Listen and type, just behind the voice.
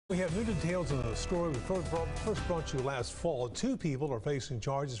We have new details on the story we first brought to you last fall. Two people are facing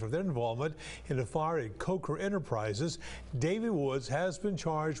charges for their involvement in a fire at Coker Enterprises. David Woods has been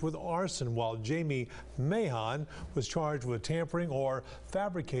charged with arson, while Jamie Mahon was charged with tampering or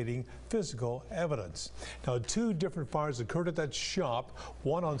fabricating physical evidence. Now, two different fires occurred at that shop,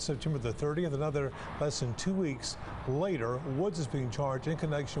 one on September the 30th, another less than 2 weeks later. Woods is being charged in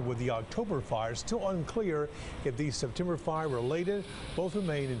connection with the October fire. Still unclear if the September fire related. Both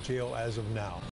remain in jail as of now.